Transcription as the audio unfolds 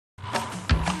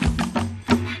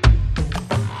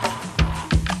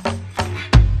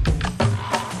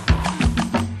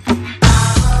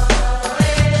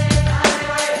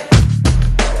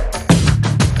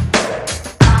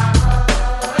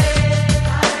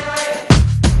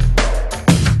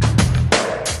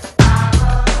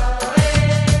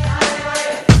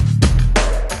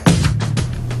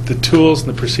tools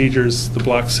and the procedures, the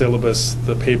block syllabus,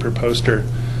 the paper poster,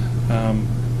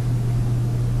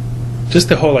 just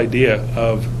the whole idea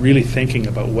of really thinking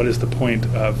about what is the point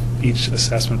of each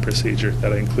assessment procedure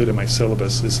that I include in my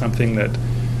syllabus is something that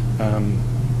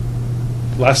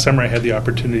last summer I had the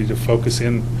opportunity to focus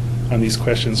in on these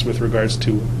questions with regards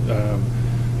to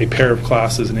a pair of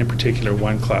classes, and in particular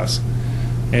one class.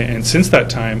 And since that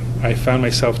time, I found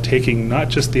myself taking not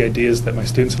just the ideas that my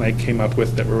students and I came up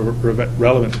with that were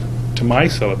relevant to my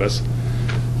syllabus,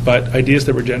 but ideas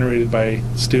that were generated by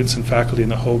students and faculty in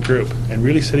the whole group, and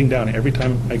really sitting down every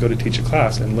time I go to teach a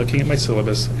class and looking at my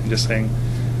syllabus and just saying,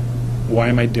 why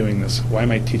am I doing this? Why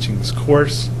am I teaching this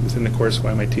course? Within the course,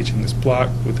 why am I teaching this block?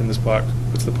 Within this block,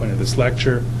 what's the point of this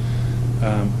lecture?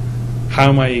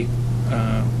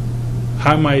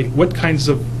 What kinds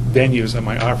of venues am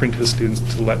I offering to the students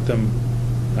to let them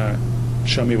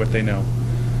show me what they know?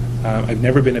 I've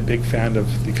never been a big fan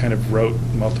of the kind of rote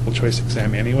multiple choice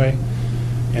exam anyway,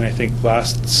 and I think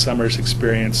last summer's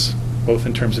experience, both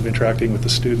in terms of interacting with the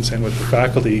students and with the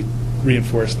faculty,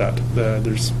 reinforced that.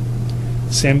 There's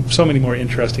so many more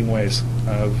interesting ways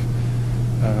of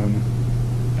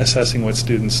assessing what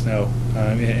students know,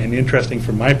 and interesting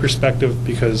from my perspective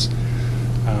because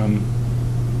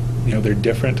they're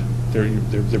different.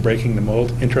 They're breaking the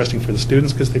mold. Interesting for the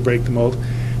students because they break the mold,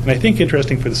 and I think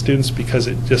interesting for the students because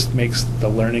it just makes the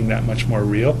learning that much more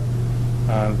real.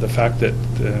 The fact that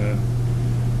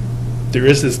there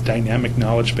is this dynamic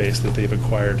knowledge base that they've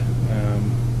acquired.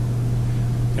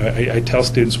 I tell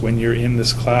students, when you're in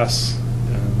this class,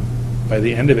 by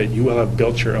the end of it, you will have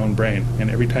built your own brain. And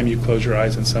every time you close your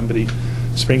eyes and somebody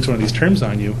springs one of these terms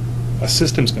on you, a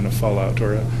system's going to fall out,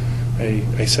 or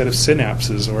a set of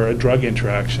synapses, or a drug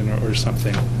interaction, or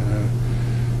something.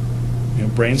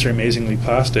 Brains are amazingly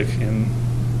plastic, and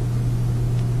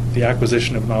the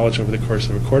acquisition of knowledge over the course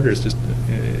of a quarter is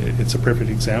it's a perfect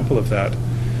example of that.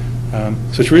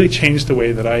 So it's really changed the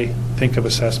way that I think of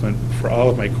assessment for all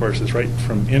of my courses, right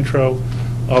from intro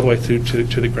all the way through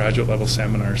to the graduate level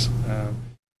seminars.